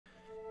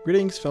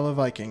Greetings fellow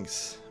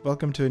Vikings,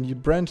 welcome to a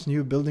brand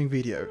new building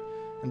video.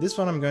 In this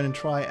one I'm going to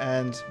try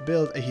and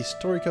build a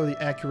historically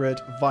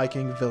accurate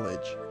Viking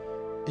village.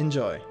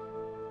 Enjoy!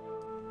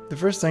 The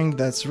first thing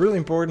that's really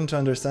important to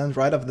understand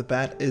right off the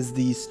bat is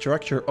the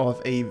structure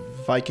of a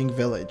Viking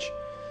village.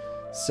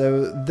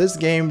 So this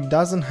game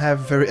doesn't have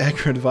very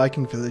accurate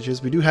Viking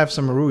villages. We do have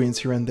some ruins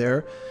here and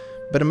there,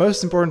 but the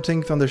most important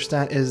thing to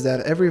understand is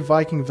that every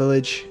Viking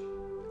village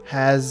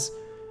has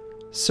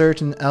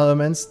certain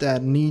elements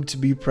that need to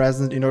be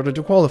present in order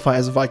to qualify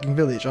as a Viking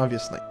village,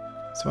 obviously.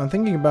 So when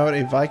thinking about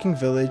a Viking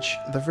village,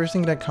 the first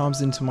thing that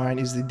comes into mind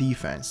is the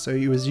defense. So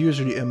it was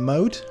usually a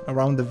moat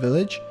around the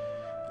village,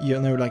 you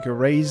know, like a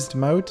raised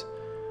moat,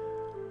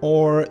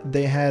 or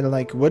they had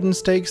like wooden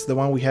stakes, the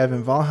one we have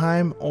in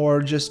Valheim,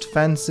 or just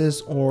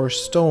fences or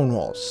stone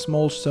walls,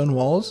 small stone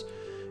walls.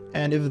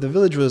 And if the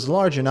village was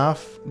large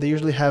enough, they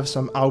usually have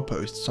some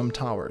outposts, some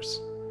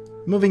towers.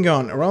 Moving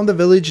on, around the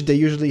village they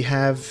usually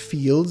have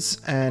fields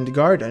and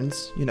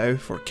gardens, you know,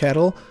 for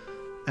cattle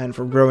and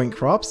for growing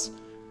crops.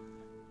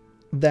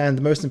 Then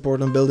the most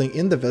important building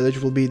in the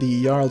village will be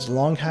the Jarl's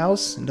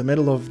Longhouse in the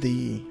middle of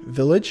the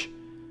village.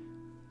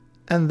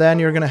 And then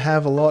you're gonna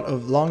have a lot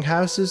of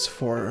longhouses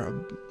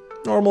for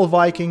normal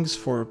Vikings,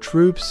 for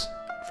troops,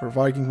 for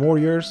Viking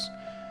warriors.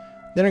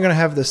 Then you're gonna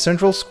have the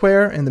central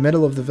square in the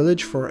middle of the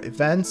village for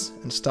events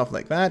and stuff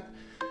like that.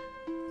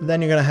 Then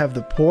you're gonna have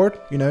the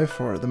port, you know,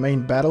 for the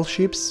main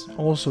battleships.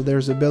 Also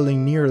there's a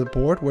building near the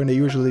port where they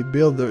usually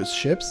build those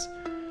ships.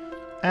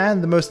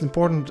 And the most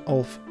important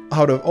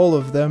out of all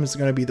of them is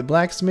gonna be the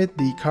blacksmith,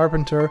 the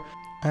carpenter,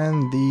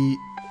 and the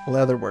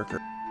leather worker.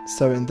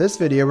 So in this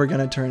video we're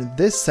gonna turn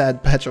this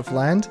sad patch of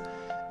land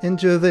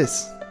into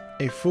this,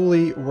 a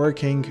fully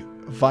working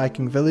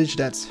Viking village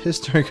that's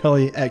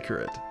historically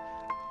accurate.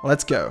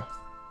 Let's go.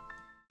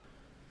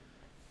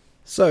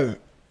 So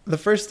the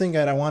first thing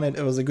that I wanted,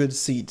 it was a good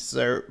seed.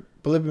 So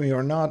believe me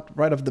or not,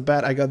 right off the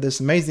bat I got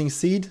this amazing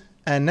seed,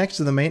 and next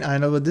to the main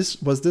island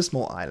this was this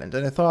small island,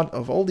 and I thought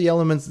of all the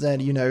elements that,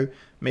 you know,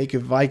 make a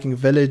Viking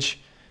village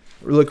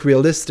look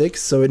realistic.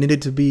 So it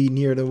needed to be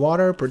near the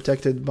water,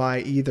 protected by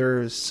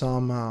either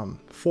some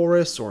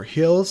forests or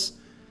hills,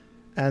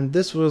 and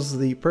this was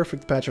the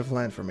perfect patch of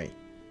land for me.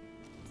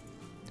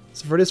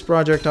 So for this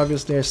project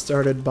obviously I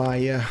started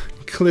by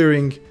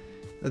clearing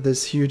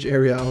this huge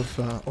area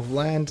of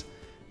land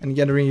and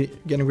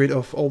getting rid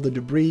of all the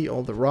debris,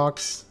 all the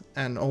rocks,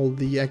 and all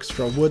the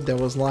extra wood that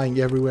was lying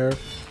everywhere.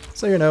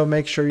 So, you know,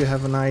 make sure you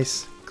have a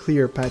nice,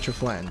 clear patch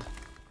of land.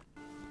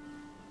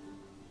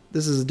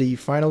 This is the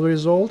final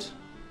result.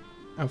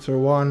 After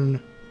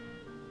one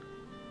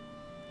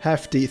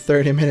hefty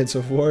 30 minutes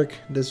of work,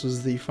 this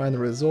was the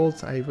final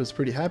result. I was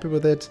pretty happy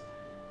with it.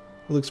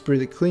 It looks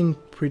pretty clean,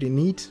 pretty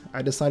neat.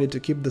 I decided to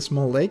keep the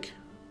small lake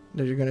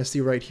that you're gonna see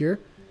right here.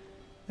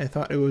 I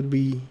thought it would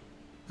be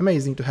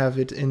amazing to have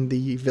it in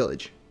the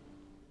village.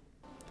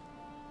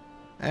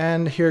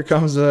 And here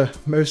comes the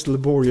most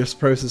laborious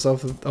process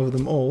of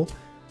them all,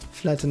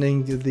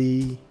 flattening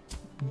the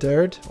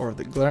dirt or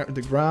the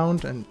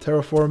ground and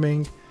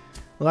terraforming.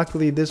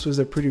 Luckily this was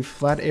a pretty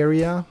flat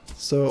area,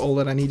 so all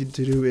that I needed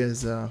to do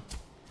is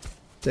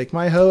take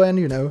my hoe and,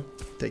 you know,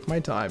 take my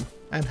time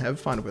and have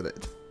fun with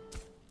it.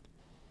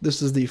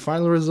 This is the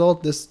final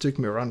result. This took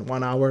me around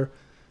 1 hour.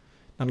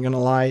 Not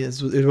gonna lie,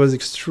 it was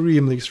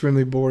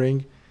extremely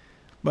boring.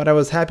 But I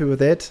was happy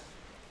with it,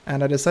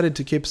 and I decided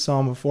to keep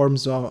some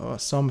forms of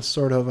some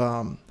sort of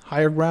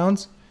higher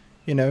grounds,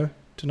 you know,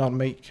 to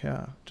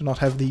not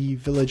have the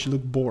village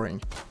look boring.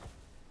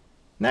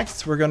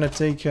 Next, we're gonna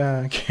take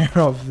care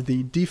of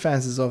the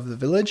defenses of the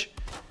village.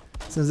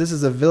 Since this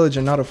is a village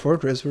and not a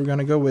fortress, we're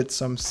gonna go with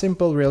some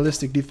simple,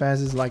 realistic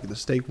defenses like the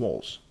stake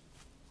walls.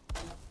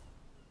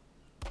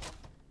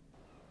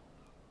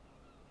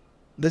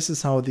 This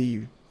is how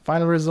the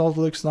final result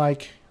looks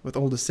like with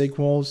all the stake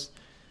walls.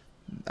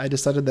 I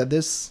decided that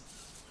this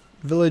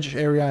village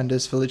area and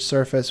this village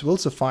surface will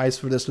suffice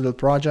for this little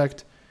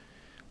project.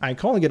 I'm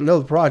calling it a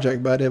little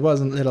project, but it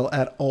wasn't little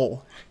at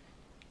all.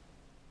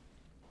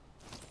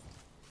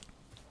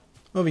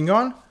 Moving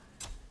on,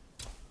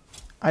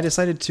 I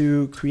decided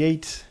to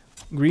create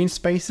green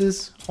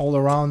spaces all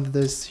around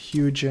this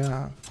huge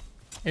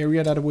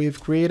area that we've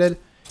created,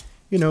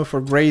 you know,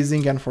 for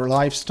grazing and for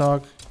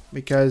livestock,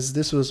 because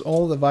this was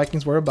all the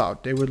Vikings were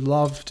about. They would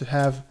love to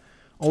have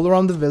all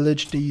around the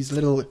village these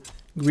little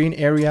green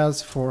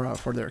areas for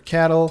their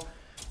cattle,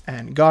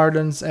 and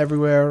gardens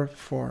everywhere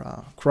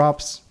for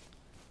crops.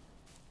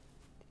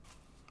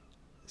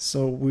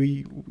 So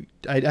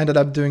I ended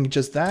up doing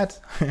just that.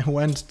 I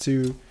went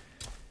to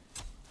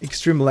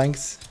extreme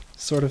lengths,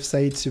 sort of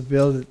say, to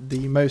build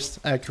the most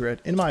accurate,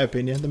 in my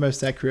opinion, the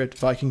most accurate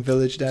Viking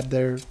village that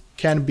there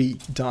can be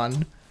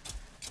done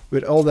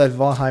with all that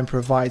Valheim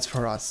provides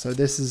for us. So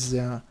this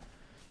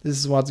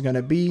is what's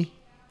gonna be.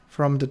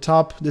 From the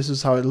top, this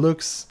is how it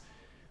looks.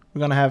 We're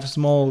gonna have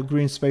small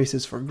green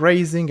spaces for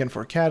grazing and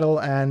for cattle,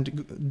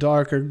 and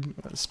darker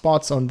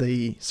spots on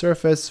the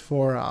surface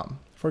for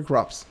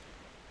crops.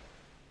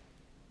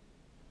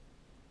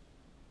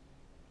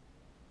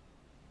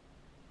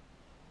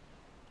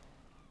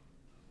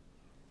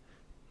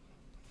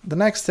 the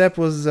next step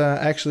was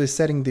actually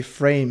setting the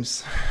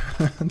frames.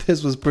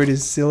 This was pretty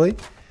silly,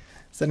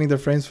 setting the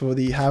frames for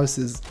the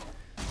houses.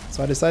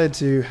 So I decided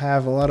to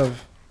have a lot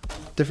of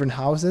different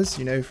houses,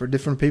 you know, for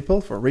different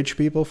people, for rich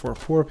people, for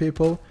poor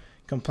people,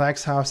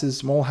 complex houses,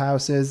 small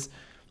houses.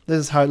 This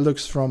is how it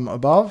looks from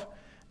above.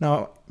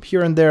 Now,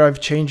 here and there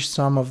I've changed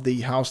some of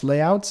the house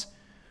layouts,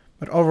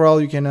 but overall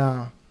you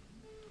can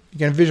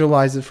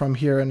visualize it from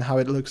here and how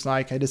it looks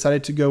like. I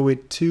decided to go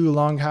with 2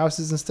 long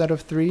houses instead of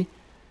 3.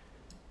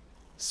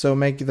 So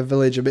make the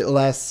village a bit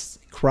less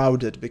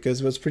crowded,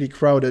 because it was pretty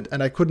crowded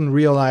and I couldn't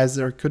realize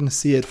or couldn't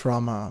see it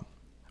from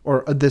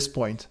or at this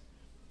point.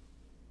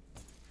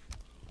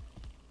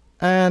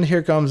 And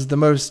here comes the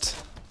most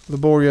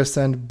laborious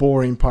and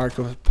boring part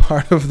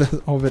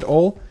of it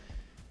all,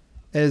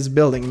 is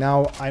building.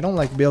 Now, I don't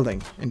like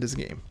building in this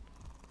game.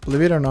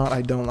 Believe it or not,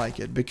 I don't like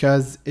it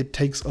because it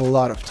takes a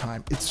lot of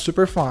time. It's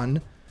super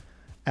fun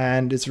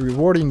and it's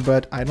rewarding,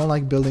 but I don't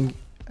like building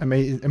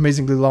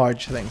amazingly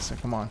large things. So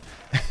come on.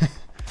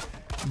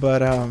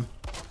 But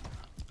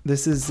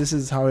this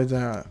is how it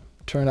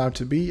turned out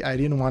to be. I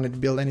didn't want to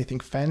build anything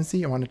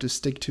fancy. I wanted to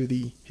stick to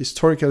the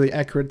historically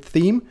accurate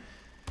theme.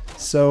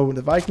 So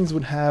the Vikings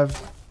would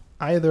have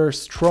either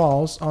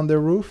straws on their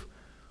roof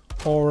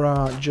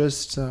or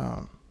just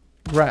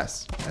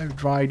grass,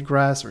 dried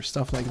grass or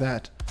stuff like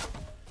that.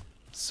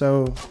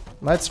 So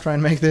let's try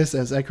and make this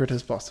as accurate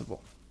as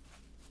possible.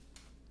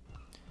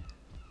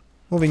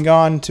 Moving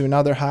on to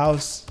another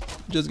house.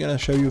 Just gonna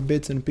show you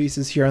bits and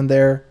pieces here and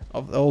there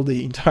of all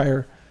the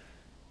entire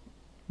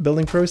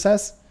building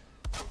process.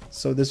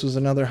 So this was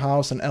another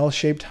house, an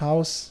L-shaped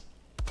house.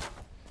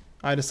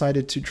 I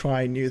decided to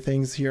try new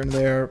things here and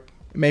there.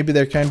 Maybe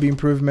there can be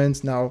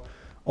improvements. Now,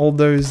 all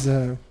those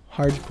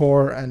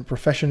hardcore and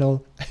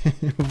professional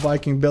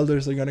Viking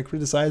builders are gonna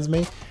criticize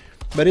me,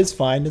 but it's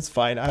fine. It's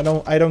fine. I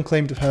don't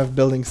claim to have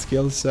building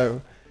skills.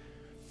 So,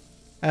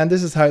 and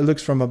this is how it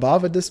looks from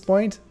above at this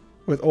point,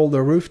 with all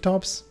the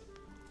rooftops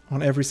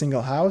on every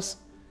single house.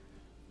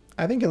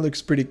 I think it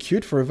looks pretty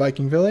cute for a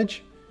Viking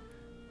village.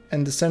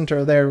 In the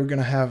center there, we're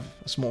gonna have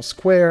a small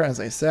square, as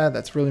I said.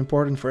 That's really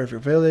important for every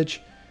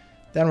village.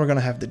 Then we're gonna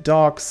have the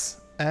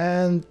docks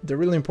and the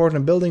really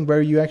important building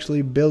where you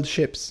actually build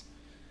ships.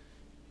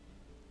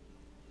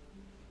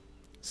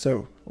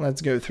 So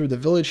let's go through the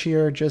village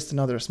here. Just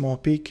another small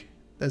peek.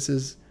 This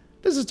is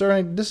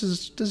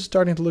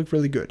starting to look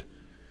really good.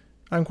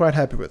 I'm quite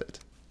happy with it.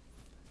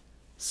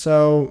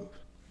 So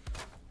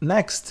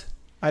next,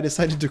 I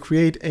decided to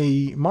create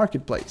a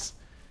marketplace.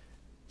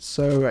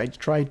 So I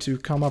tried to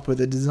come up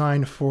with a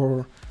design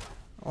for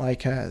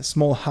like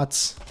small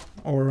huts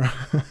or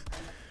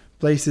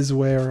places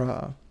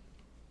where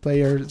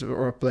players,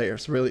 why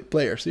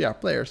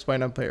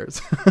not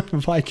players?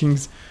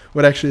 Vikings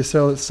would actually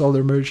sell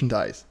their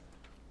merchandise.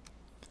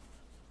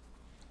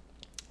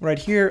 Right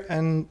here,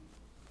 and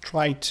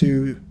try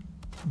to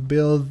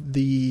build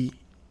the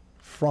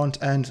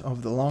front end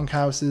of the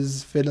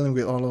longhouses, fiddling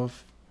with all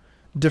of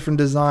different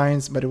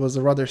designs, but it was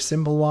a rather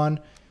simple one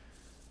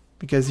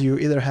because you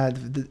either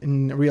had,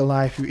 in real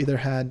life, you either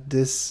had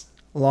this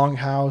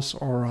longhouse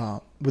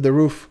or with the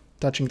roof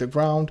touching the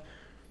ground,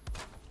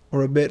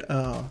 or a bit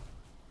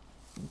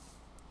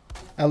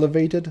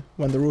elevated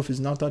when the roof is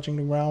not touching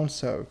the ground.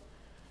 So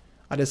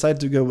I decided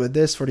to go with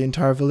this for the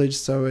entire village,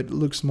 so it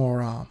looks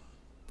more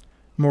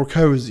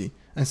cozy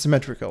and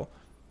symmetrical.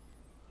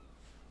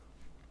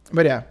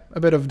 But yeah, a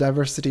bit of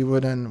diversity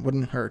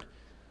wouldn't hurt.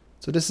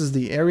 So this is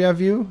the area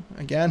view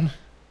again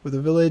with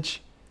the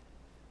village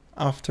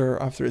after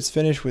it's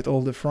finished with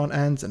all the front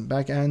ends and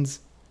back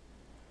ends.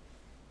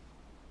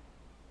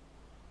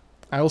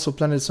 I also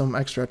planted some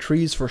extra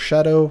trees for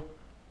shadow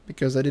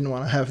because I didn't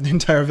want to have the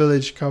entire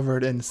village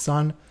covered in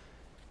sun,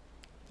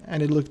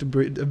 and it looked a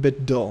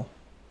bit dull.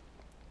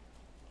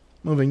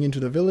 Moving into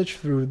the village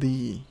through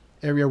the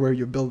area where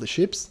you build the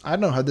ships. I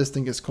don't know how this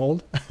thing is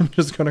called. I'm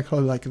just gonna call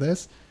it like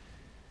this.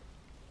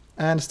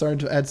 And starting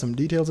to add some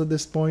details at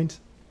this point.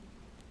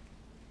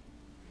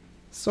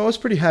 So I was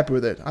pretty happy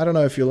with it. I don't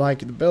know if you like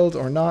the build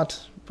or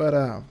not,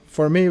 but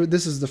for me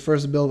this is the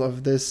first build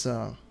of this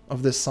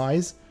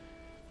size.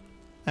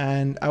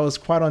 And I was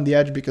quite on the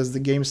edge because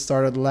the game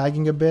started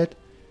lagging a bit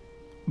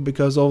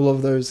because all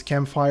of those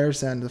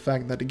campfires and the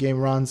fact that the game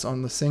runs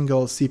on the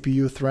single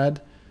CPU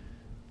thread.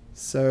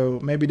 So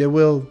maybe they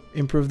will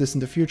improve this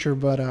in the future,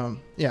 but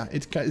yeah,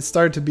 it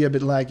started to be a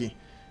bit laggy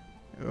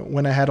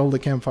when I had all the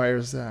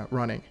campfires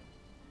running.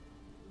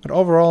 But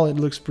overall, it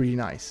looks pretty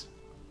nice.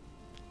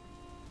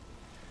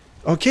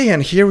 Okay,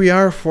 and here we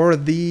are for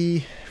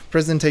the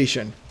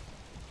presentation.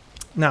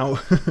 Now,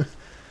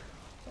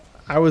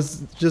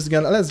 let's just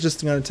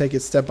gonna take it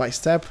step by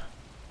step.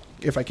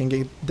 If I can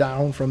get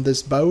down from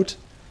this boat.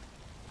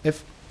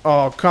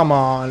 Oh, come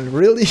on,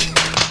 really?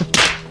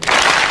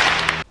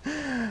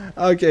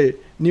 Okay,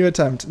 new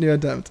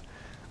attempt.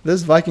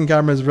 This Viking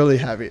armor is really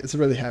heavy. It's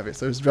really heavy,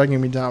 so it's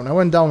dragging me down. I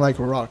went down like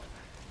a rock.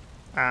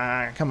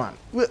 Come on.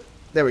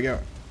 There we go.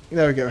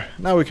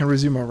 Now we can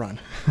resume our run.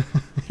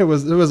 It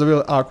was a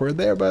real awkward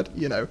there, but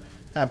you know,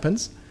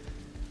 happens.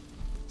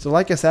 So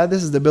like I said,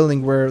 this is the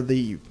building where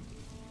the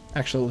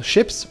actual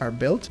ships are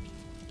built.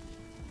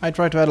 I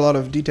tried to add a lot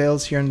of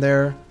details here and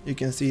there. You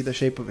can see the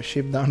shape of a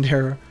ship down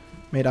there,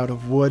 made out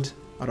of wood,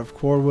 out of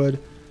core wood.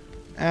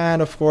 And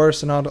of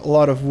course, not a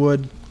lot of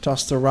wood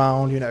tossed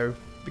around, you know,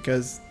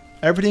 because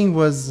everything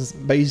was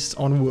based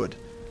on wood.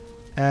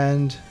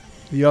 And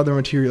the other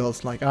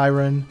materials like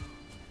iron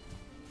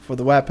for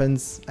the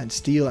weapons and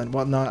steel and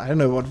whatnot. I don't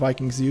know what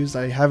Vikings used.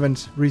 I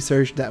haven't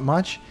researched that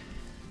much.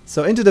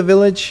 So into the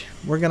village,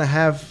 we're gonna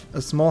have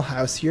a small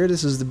house here.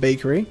 This is the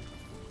bakery.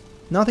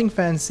 Nothing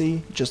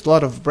fancy, just a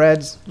lot of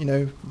bread, you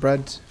know,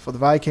 bread for the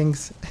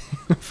Vikings,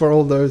 for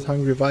all those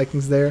hungry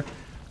Vikings there.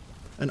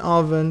 An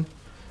oven,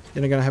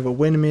 then we're gonna have a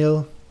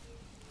windmill,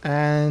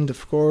 and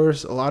of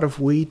course a lot of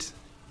wheat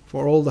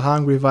for all the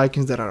hungry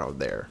Vikings that are out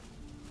there.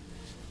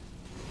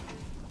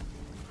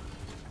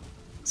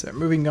 So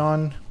moving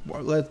on,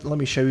 well, let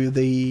me show you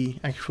the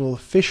actual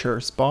fisher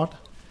spot.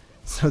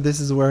 So this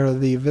is where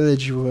the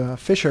village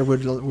fisher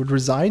would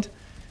reside.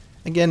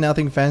 Again,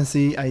 nothing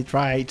fancy. I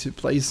tried to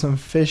place some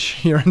fish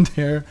here and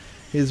there,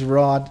 his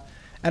rod,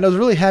 and I was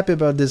really happy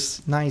about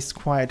this nice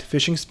quiet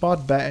fishing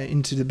spot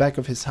into the back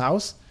of his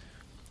house.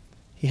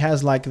 He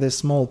has like this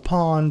small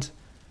pond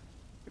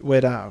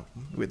with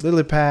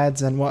lily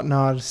pads and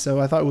whatnot,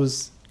 so I thought it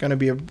was gonna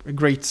be a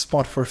great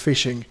spot for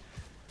fishing.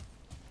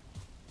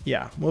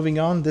 Yeah, moving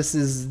on, this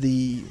is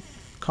the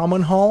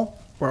common hall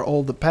where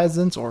all the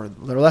peasants, or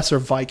the lesser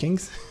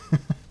Vikings,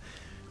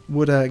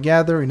 would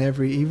gather in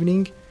every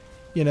evening,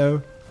 you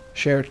know,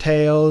 share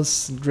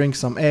tales, drink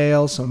some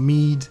ale, some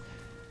mead,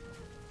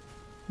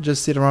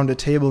 just sit around the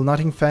table.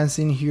 Nothing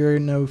fancy in here,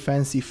 no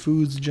fancy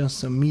foods, just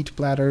some meat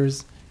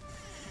platters,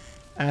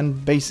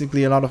 and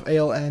basically a lot of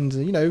ale and,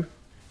 you know,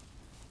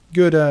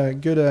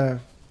 good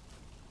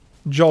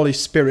jolly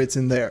spirits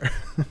in there.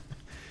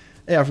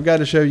 Yeah, I forgot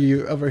to show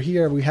you over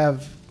here we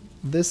have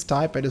this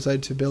type. I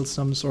decided to build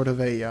some sort of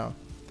a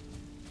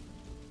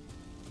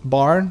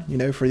barn, you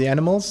know, for the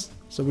animals.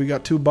 So we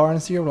got two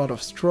barns here, a lot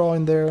of straw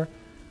in there.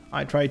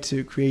 I tried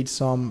to create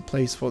some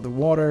place for the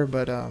water,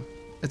 but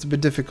it's a bit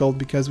difficult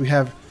because we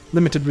have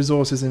limited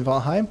resources in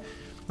Valheim.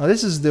 Now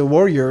this is the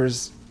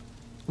warriors'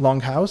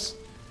 longhouse,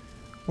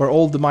 where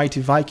all the mighty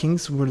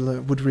Vikings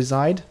would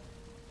reside.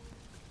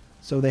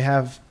 So they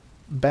have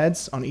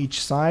beds on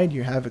each side.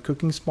 You have a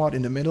cooking spot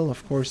in the middle,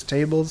 of course,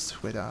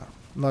 tables with a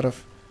lot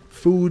of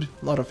food,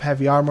 a lot of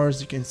heavy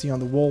armors you can see on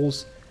the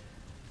walls.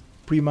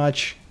 Pretty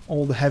much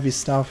all the heavy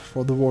stuff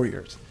for the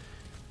warriors.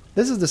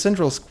 This is the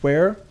central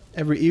square.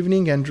 Every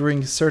evening and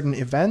during certain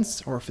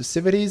events or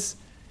festivities,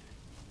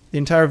 the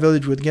entire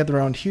village would gather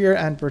around here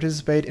and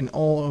participate in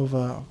all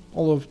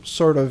of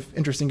sort of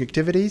interesting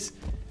activities.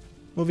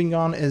 Moving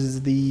on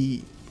is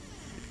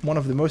one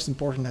of the most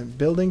important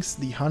buildings,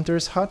 the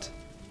hunter's hut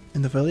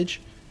in the village.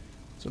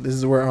 So this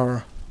is where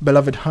our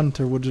beloved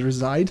hunter would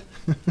reside.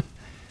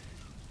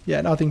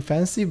 Yeah, nothing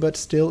fancy, but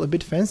still a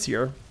bit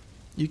fancier.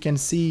 You can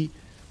see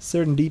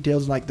certain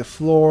details like the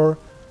floor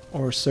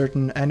or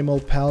certain animal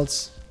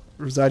pelts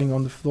residing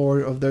on the floor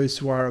of those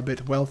who are a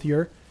bit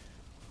wealthier.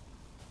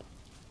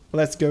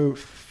 Let's go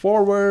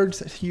forward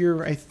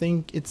here. I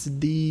think it's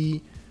the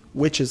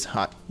witch's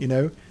hut, you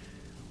know,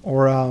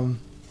 or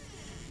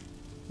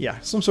yeah,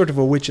 some sort of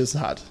a witch's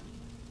hut,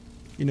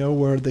 you know,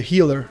 where the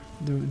healer,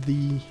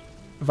 the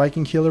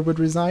Viking healer would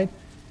reside.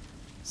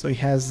 So he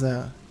has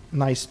a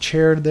nice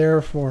chair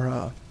there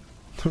for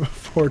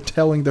for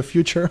telling the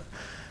future.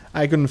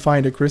 I couldn't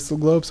find a crystal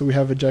globe, so we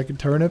have a jagged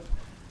turnip.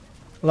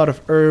 A lot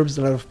of herbs,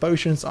 a lot of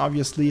potions,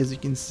 obviously, as you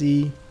can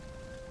see.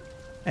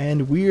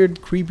 And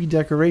weird, creepy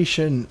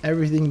decoration.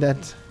 Everything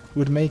that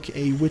would make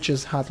a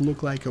witch's hut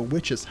look like a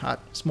witch's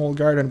hut. Small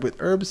garden with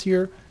herbs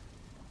here.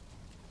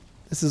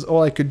 This is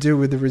all I could do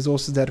with the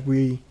resources that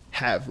we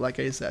have, like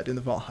I said, in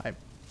the Valheim.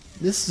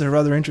 This is a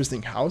rather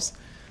interesting house.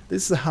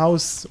 This is a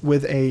house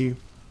with a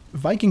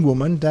Viking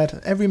woman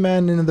that every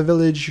man in the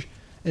village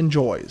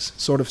enjoys,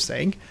 sort of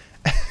saying.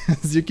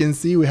 As you can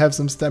see, we have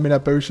some stamina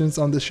potions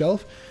on the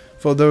shelf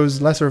for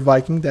those lesser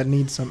Viking that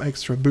need some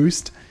extra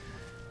boost.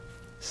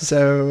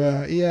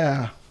 So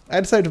yeah,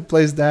 I decided to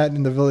place that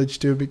in the village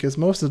too, because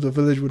most of the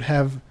village would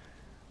have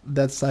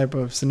that type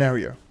of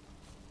scenario.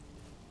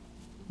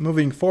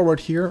 Moving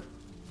forward here,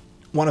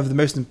 one of the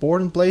most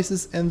important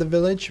places in the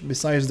village,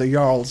 besides the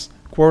Jarl's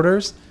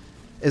quarters,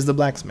 is the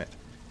blacksmith.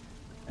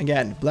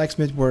 Again, the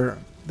blacksmith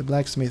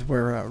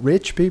were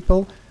rich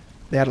people.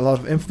 They had a lot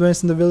of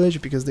influence in the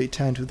village because they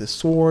tend to the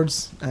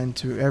swords and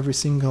to every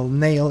single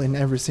nail in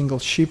every single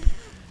ship.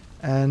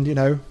 And you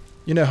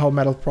know how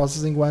metal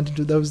processing went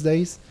into those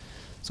days.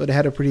 So they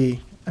had a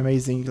pretty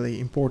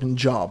amazingly important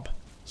job,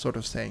 sort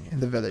of saying,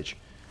 in the village.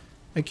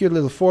 A cute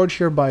little forge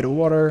here by the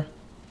water.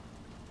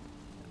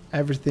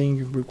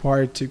 Everything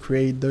required to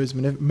create those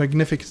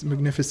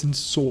magnificent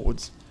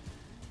swords.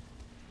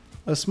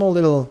 A small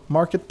little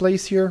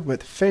marketplace here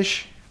with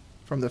fish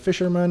from the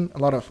fishermen, a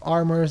lot of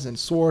armors and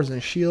swords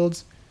and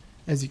shields,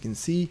 as you can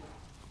see.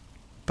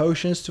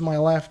 Potions to my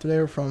left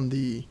there from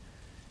the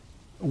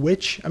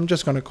witch. I'm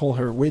just gonna call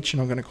her witch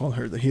and I'm gonna call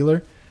her the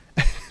healer.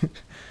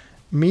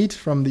 meat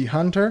from the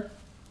hunter.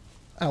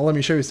 Let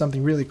me show you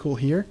something really cool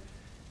here.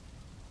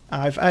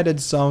 I've added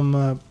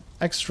some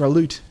extra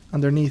loot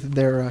underneath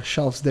their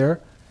shelves there.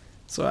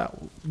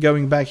 So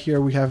going back here,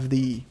 we have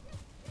the,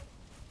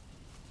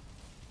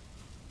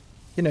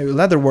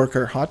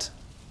 leatherworker hut.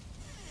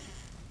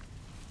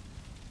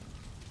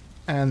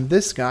 And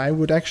this guy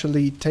would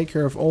actually take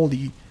care of all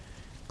the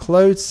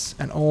clothes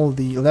and all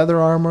the leather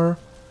armor,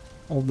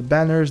 all the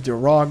banners, the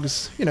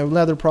rugs,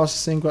 leather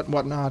processing,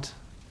 whatnot.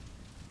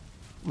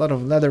 A lot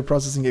of leather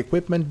processing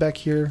equipment back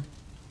here.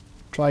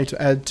 Try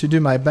to do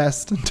my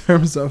best in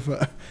terms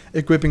of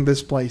equipping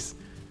this place.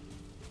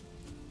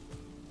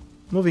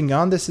 Moving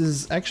on, this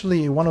is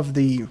actually one of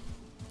the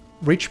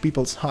rich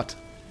people's hut.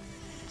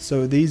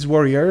 So these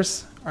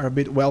warriors are a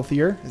bit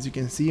wealthier, as you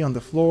can see on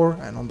the floor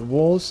and on the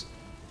walls.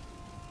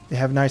 They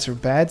have nicer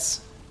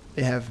beds,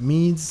 they have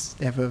meads,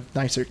 they have a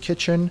nicer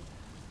kitchen.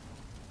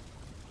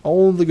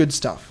 All the good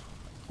stuff.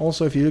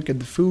 Also, if you look at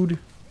the food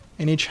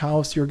in each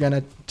house, you're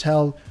gonna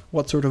tell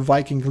what sort of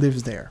Viking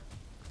lives there.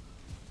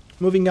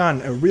 Moving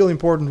on, a real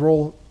important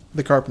role,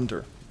 the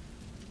carpenter.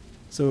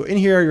 So in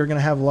here you're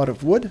gonna have a lot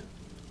of wood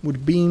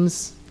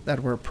beams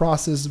that were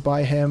processed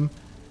by him.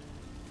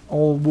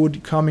 All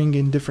wood coming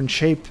in different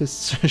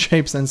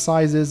shapes and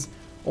sizes.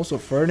 Also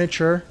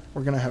furniture,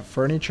 we're gonna have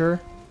furniture.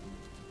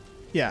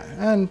 Yeah,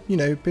 and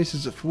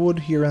pieces of wood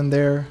here and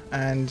there,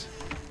 and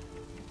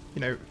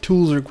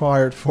tools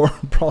required for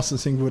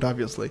processing wood,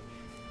 obviously.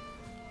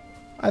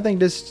 I think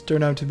this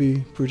turned out to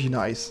be pretty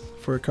nice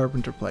for a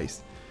carpenter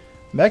place.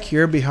 Back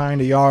here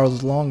behind the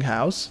Jarl's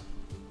longhouse,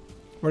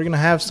 we're gonna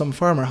have some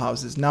farmer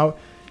houses. Now,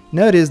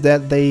 notice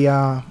that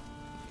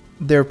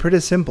they're pretty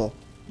simple,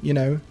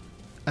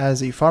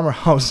 as a farmer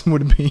house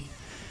would be.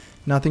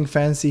 Nothing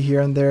fancy here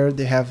and there.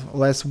 They have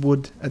less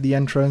wood at the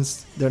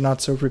entrance. They're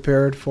not so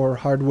prepared for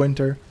hard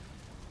winter.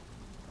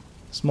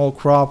 Small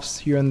crops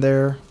here and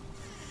there.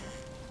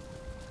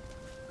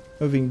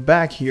 Moving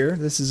back here,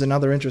 this is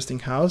another interesting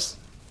house.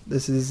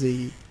 This is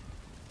a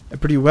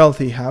pretty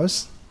wealthy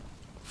house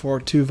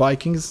for two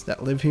Vikings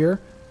that live here.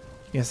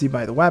 You can see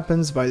by the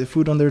weapons, by the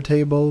food on their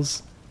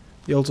tables.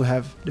 They also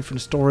have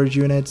different storage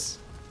units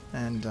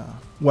and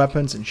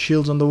weapons and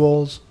shields on the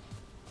walls.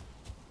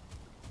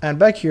 And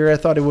back here I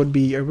thought it would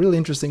be a really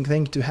interesting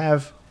thing to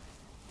have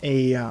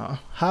a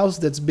house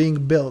that's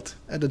being built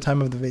at the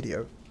time of the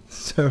video.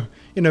 So,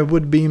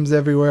 wood beams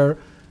everywhere,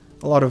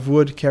 a lot of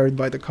wood carried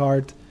by the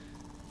cart.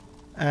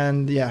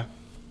 And yeah,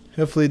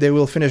 hopefully they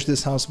will finish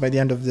this house by the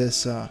end of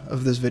this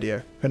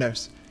video. Who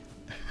knows?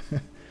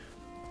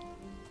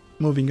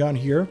 Moving on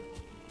here.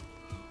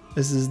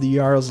 This is the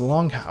Jarl's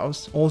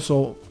Longhouse,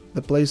 also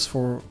the place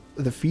for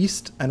the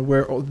feast and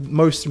where all the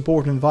most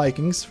important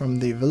Vikings from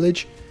the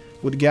village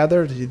would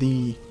gather.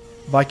 The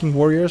Viking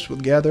warriors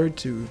would gather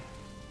to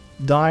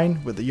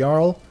dine with the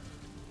Jarl.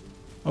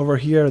 Over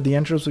here at the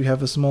entrance we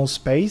have a small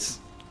space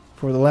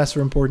for the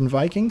lesser important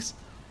Vikings.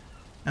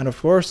 And of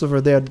course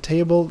over there at the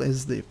table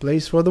is the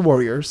place for the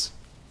warriors.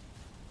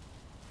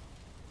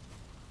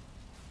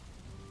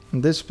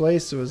 And this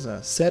place was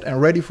set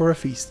and ready for a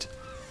feast.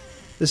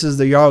 This is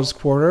the Jarl's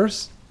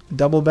quarters.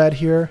 Double bed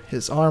here,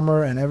 his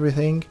armor and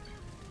everything.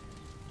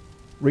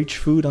 Rich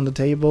food on the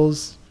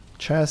tables,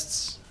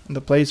 chests, and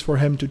the place for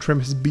him to trim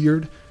his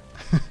beard.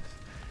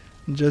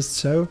 Just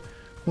so.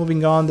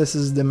 Moving on, this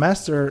is the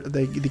master,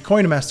 the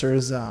coin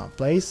master's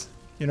place.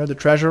 The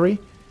treasury,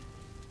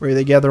 where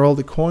they gather all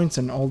the coins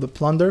and all the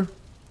plunder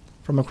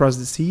from across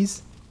the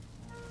seas.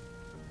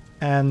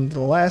 And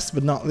last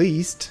but not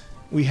least,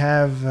 we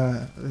have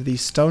the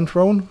stone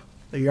throne,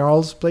 the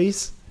Jarl's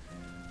place,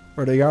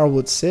 where the Jarl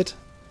would sit,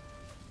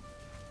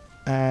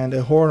 and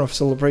a horn of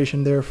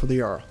celebration there for the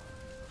Jarl.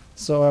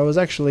 So I was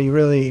actually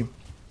really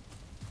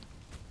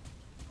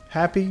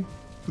happy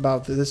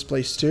about this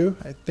place too.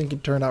 I think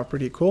it turned out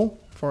pretty cool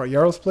for a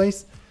Jarl's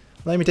place.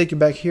 Let me take you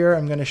back here.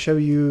 I'm going to show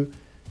you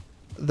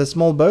the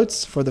small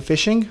boats for the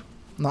fishing.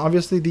 Now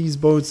obviously these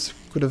boats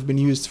could have been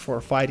used for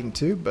fighting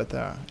too, but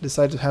I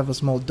decided to have a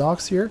small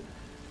docks here.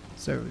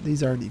 So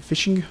these are the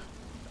fishing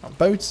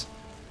boats,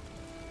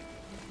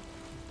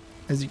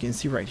 as you can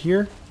see right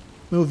here.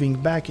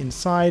 Moving back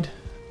inside,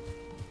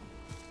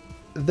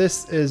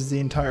 this is the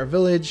entire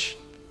village.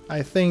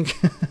 I think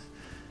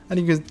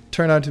it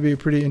turned out to be a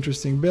pretty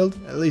interesting build,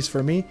 at least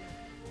for me.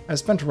 I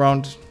spent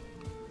around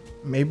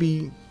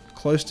maybe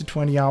close to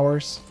 20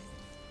 hours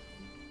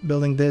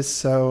building this,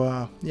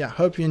 so yeah,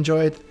 hope you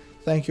enjoy it.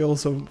 Thank you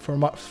also for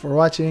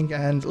watching,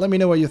 and let me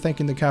know what you think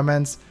in the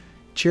comments.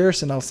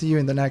 Cheers, and I'll see you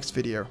in the next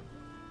video.